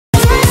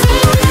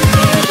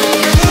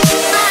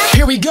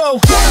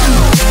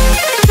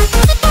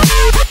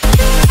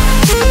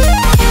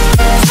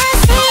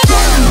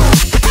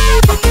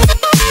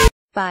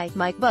By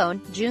Mike Bohn,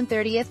 June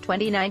 30,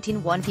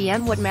 2019, 1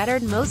 p.m. What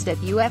mattered most at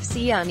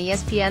UFC on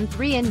ESPN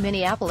 3 in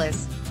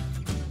Minneapolis.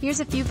 Here's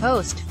a few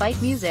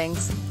post-fight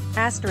musings.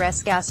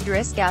 Asterisk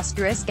asterisk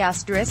asterisk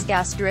asterisk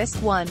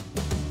asterisk 1.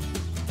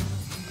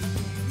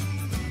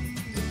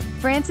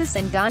 Francis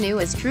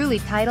Ngannou is truly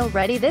title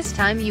ready. This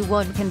time you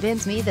won't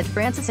convince me that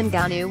Francis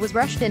Ngannou was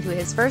rushed into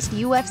his first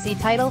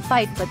UFC title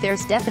fight, but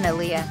there's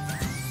definitely a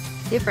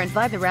different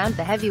vibe around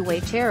the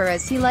heavyweight chair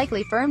as he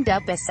likely firmed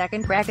up a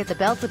second crack at the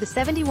belt with a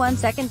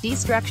 71-second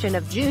destruction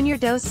of Junior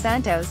Dos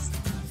Santos.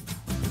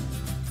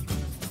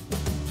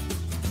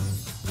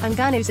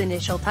 Ngannou's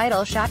initial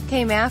title shot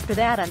came after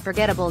that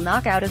unforgettable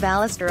knockout of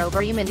Alistair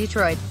Overeem in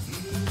Detroit.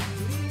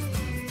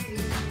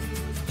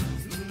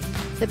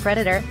 The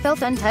Predator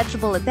felt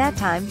untouchable at that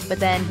time, but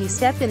then he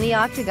stepped in the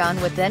octagon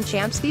with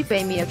then-champ Stipe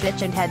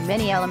Miocic and had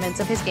many elements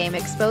of his game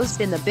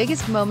exposed in the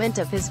biggest moment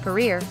of his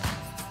career.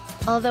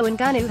 Although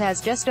Ngannou has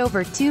just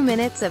over 2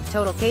 minutes of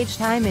total cage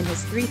time in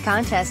his 3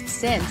 contests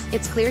since,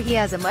 it's clear he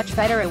has a much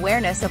better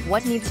awareness of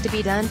what needs to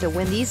be done to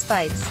win these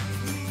fights.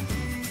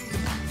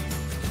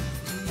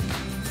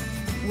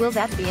 Will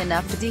that be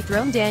enough to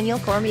dethrone Daniel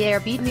Cormier or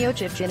beat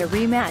Miocic in a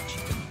rematch?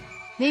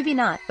 Maybe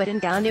not, but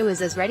Ngannou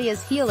is as ready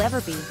as he'll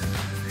ever be.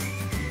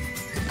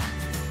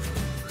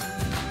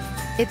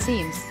 It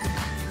seems.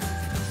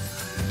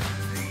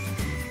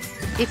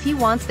 If he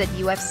wants that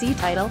UFC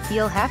title,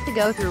 he'll have to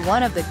go through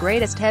one of the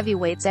greatest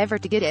heavyweights ever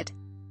to get it.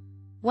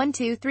 1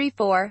 2 3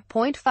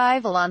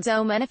 4.5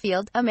 Alonzo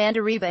Menafield, Amanda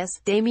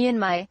Ribas, Damian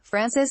Maia,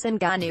 Francis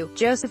Ngannou,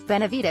 Joseph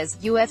Benavidez,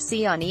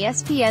 UFC on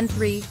ESPN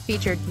 3,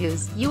 featured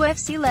news,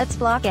 UFC Let's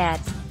block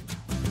ads.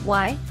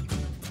 Why?